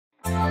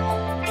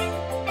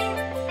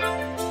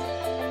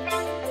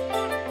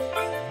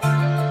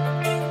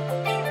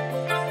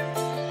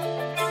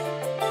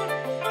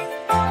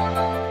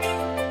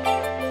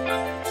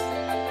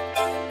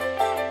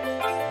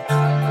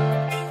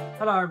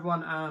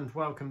and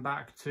welcome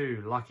back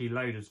to Lucky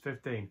Loaders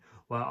 15,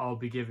 where I'll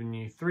be giving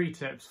you 3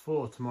 tips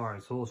for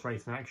tomorrow's horse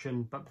racing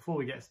action. But before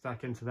we get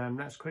stuck into them,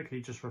 let's quickly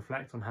just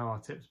reflect on how our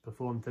tips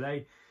performed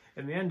today.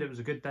 In the end, it was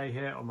a good day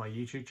here on my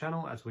YouTube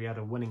channel as we had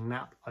a winning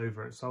nap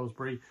over at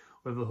Salisbury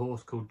with a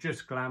horse called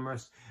Just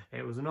Glamorous.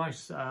 It was a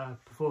nice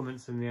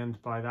performance in the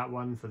end by that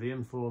one for the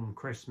informed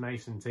Chris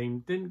Mason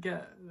team. Didn't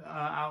get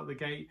out of the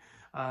gate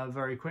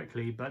very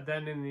quickly, but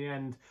then in the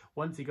end,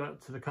 once he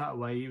got to the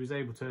cutaway, he was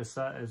able to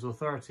assert his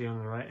authority on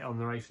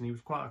the race, and he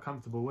was quite a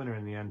comfortable winner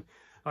in the end.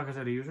 Like I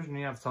said, he was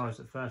originally advertised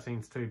at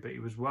 13-2, but he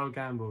was well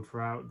gambled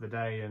throughout the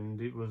day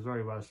and it was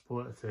very well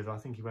supported. I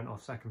think he went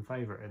off second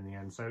favourite in the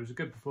end, so it was a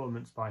good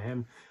performance by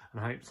him, and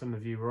I hope some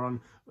of you were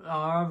on.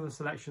 Our other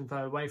selections,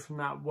 though, away from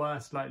that, were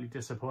slightly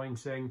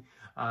disappointing.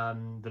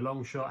 The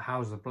Longshot,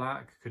 House of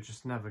Black, could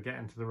just never get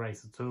into the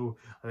race at all.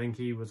 I think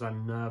he was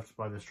unnerved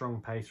by the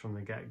strong pace from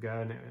the get-go,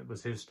 and it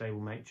was his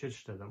stablemate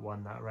Chichester that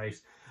won that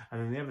race.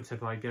 And then the other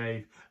tip I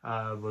gave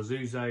was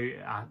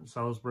Uzo at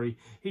Salisbury.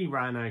 He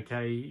ran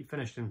okay, he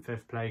finished in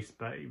 5th place,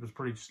 but he was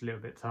probably just a little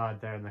bit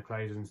tired there in the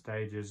closing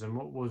stages, and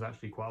what was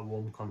actually quite a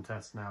warm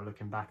contest now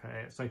looking back at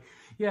it. So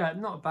yeah,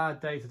 not a bad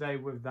day today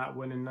with that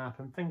winning nap,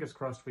 and fingers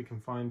crossed we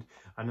can find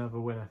another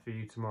winner for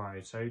you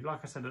tomorrow. So like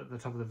I said at the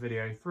top of the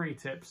video, 3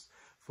 tips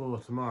for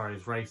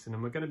tomorrow's racing,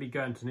 and we're going to be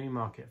going to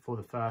Newmarket for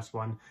the first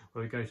one,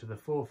 where we go to the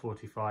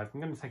 4:45. I'm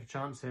going to take a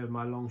chance here with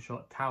my long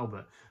shot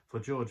Talbot for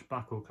George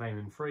Buckle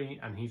claiming 3,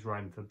 and he's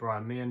riding for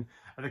Brian Meehan.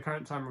 At the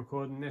current time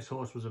recording, this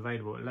horse was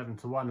available at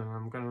 11-1, and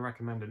I'm going to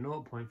recommend a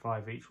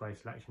 0.5 each way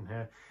selection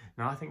here.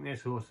 Now I think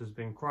this horse has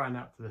been crying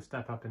out for the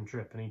step up in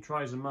trip, and he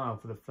tries a mile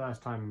for the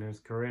first time in his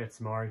career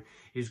tomorrow.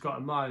 He's got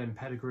a mile in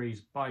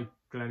pedigrees by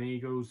Glen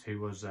Eagles, who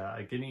was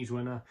a Guineas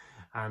winner,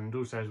 and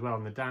also as well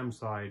on the dam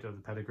side of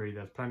the pedigree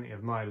there's plenty of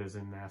milers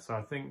in there, so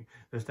I think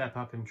the step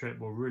up in trip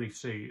will really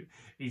suit.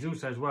 He's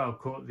also as well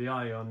caught the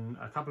eye on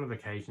a couple of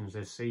occasions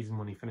this season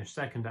when he finished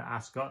 2nd at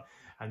Ascot,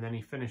 and then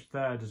he finished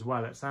 3rd as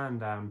well at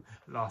Sandown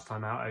last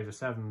time out over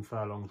 7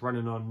 furlongs,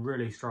 running on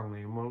really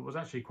strongly, and it was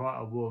actually quite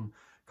a warm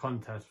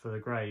contest for the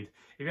grade.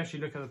 If you actually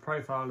look at the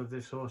profile of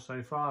this horse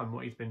so far and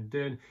what he's been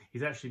doing,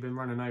 he's actually been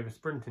running over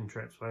sprinting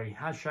trips where he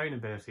has shown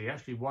ability. He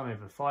actually won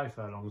over 5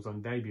 furlongs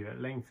on debut at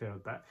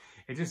Lingfield, but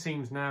it just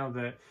seems now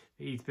that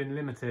he's been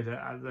limited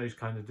at those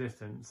kind of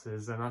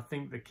distances, and I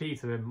think the key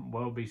to him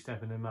will be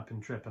stepping him up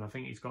in trip, and I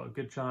think he's got a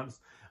good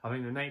chance. I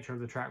think the nature of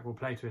the track will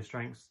play to his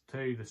strengths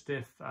too. The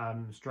stiff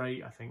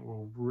straight I think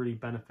will really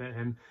benefit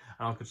him,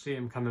 and I could see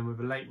him coming with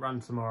a late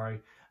run tomorrow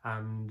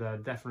and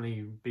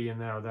definitely be in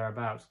there or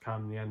thereabouts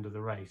come the end of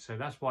the race. So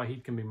that's why he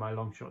can be my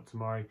long shot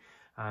tomorrow,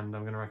 and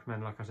I'm going to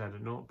recommend, like I said, a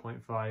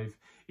 0.5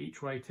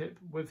 each way tip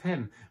with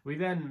him. We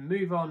then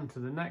move on to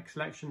the next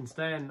selection,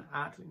 staying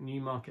at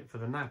Newmarket for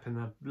the nap. In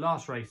the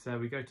last race there,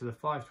 we go to the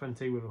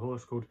 5:20 with a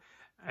horse called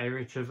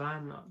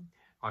Araifjan.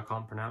 I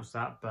can't pronounce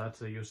that, but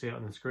you'll see it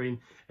on the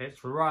screen. It's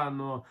for Ryan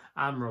Moore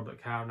and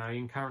Robert Cowell. Now, you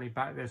can currently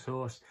back this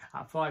horse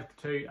at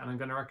 5-2, and I'm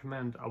going to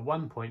recommend a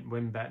 1-point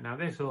win bet. Now,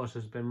 this horse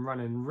has been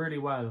running really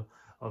well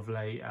of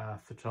late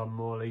for Tom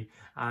Morley,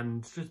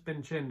 and just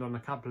been chinned on a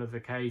couple of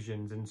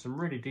occasions in some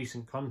really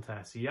decent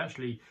contests. He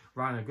actually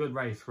ran a good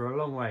race for a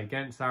long way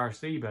against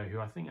Araifjan, who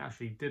I think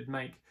actually did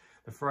make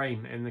the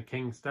frame in the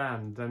King's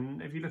Stand.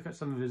 And if you look at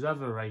some of his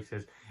other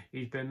races,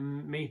 he's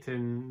been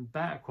meeting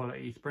better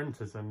quality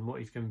sprinters than what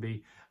he's going to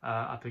be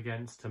up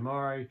against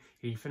tomorrow.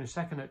 He finished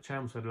 2nd at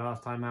Chelmsford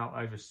last time out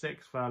over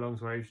 6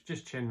 furlongs, where he was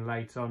just chinned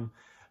late on.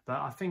 But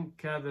I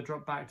think the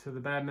drop back to the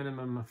bare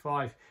minimum of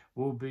 5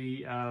 will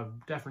be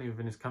definitely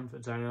within his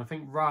comfort zone. And I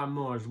think Ryan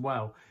Moore as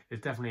well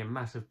is definitely a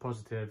massive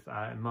positive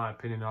in my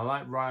opinion. I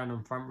like Ryan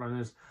on front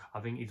runners.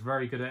 I think he's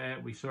very good at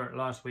it. We saw it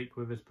last week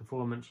with his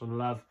performance on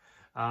Love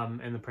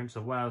in the Prince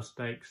of Wales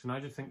Stakes. And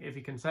I just think if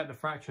he can set the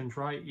fractions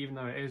right, even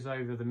though it is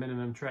over the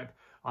minimum trip,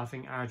 I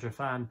think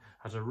Araifjan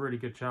has a really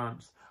good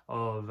chance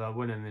of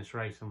winning this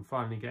race and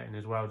finally getting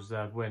his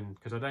well-deserved win,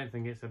 because I don't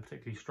think it's a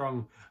particularly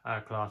strong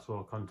Class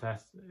 4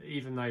 contest,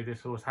 even though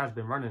this horse has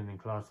been running in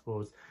Class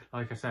 4s.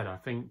 Like I said, I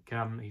think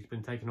he's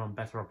been taking on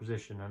better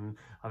opposition, and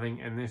I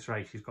think in this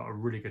race he's got a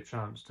really good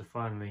chance to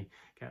finally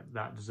get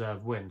that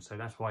deserved win. So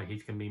that's why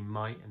he's going to be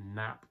my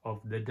nap of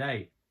the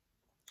day.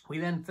 We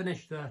then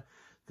finish the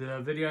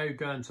video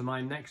going to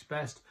my next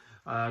best,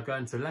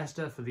 going to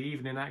Leicester for the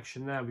evening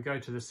action there. We go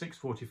to the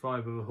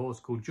 6:45 with a horse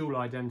called Dual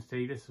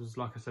Identity. This was,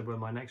 like I said, where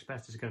my next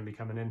best is going to be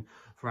coming in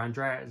for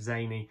Andrea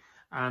Zaney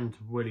and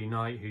Willie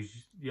Knight,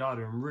 who's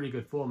in really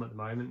good form at the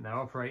moment. They're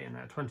operating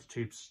at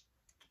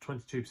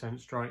 22%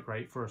 strike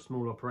rate for a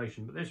small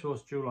operation. But this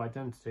horse, Dual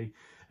Identity,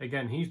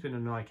 again, he's been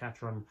an eye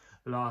catcher on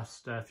the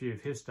last few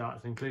of his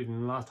starts, including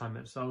the last time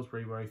at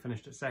Salisbury where he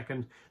finished at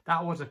 2nd.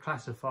 That was a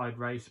classified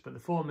race, but the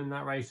form in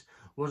that race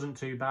wasn't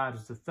too bad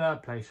as the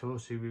 3rd place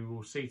horse, who we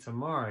will see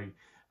tomorrow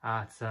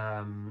at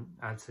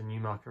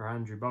Newmarket,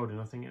 Andrew Bolden.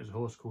 I think it was a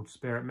horse called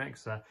Spirit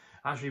Mixer.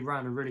 Actually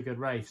ran a really good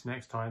race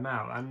next time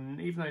out, and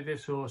even though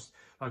this horse,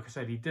 like I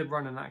said, he did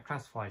run in that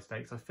classified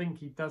stakes, I think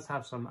he does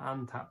have some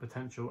untapped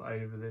potential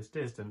over this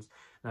distance.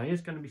 Now, he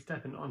is going to be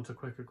stepping onto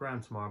quicker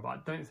ground tomorrow, but I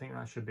don't think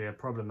that should be a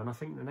problem. And I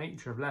think the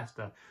nature of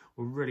Leicester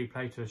will really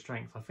play to his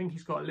strengths. I think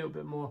he's got a little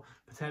bit more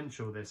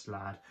potential, this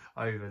lad,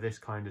 over this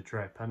kind of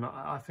trip. And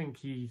I think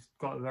he's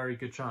got a very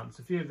good chance.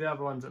 A few of the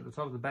other ones at the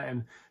top of the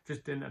betting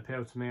just didn't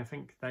appeal to me. I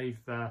think they've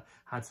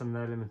had some of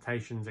their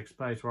limitations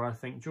exposed, where I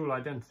think dual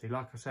identity,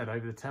 like I said,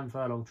 over the 10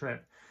 furlong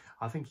trip,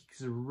 I think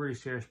he's a really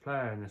serious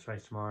player in this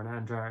race tomorrow,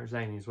 and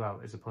Araifjan as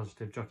well is a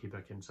positive jockey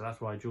booking. So that's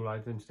why dual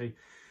identity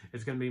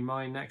is going to be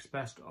my next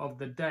best of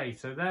the day.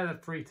 So they're the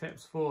 3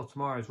 tips for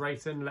tomorrow's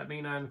racing. Let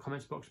me know in the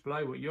comments box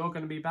below what you're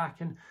going to be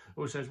backing.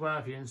 Also as well,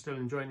 if you're still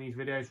enjoying these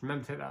videos,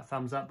 remember to hit that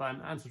thumbs up button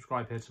and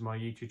subscribe here to my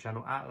YouTube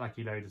channel at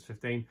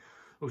LuckyLoaders15.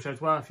 Also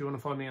as well, if you want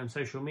to follow me on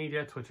social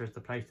media, Twitter is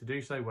the place to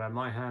do so, where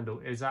my handle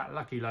is at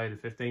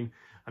LuckyLoader15.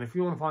 And if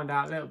you want to find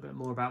out a little bit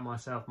more about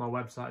myself, my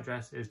website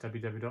address is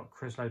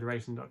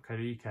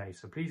www.chrisloaderracing.co.uk.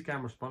 So please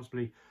gamble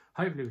responsibly.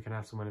 Hopefully we can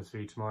have some winners for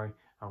you tomorrow,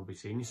 and we'll be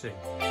seeing you soon.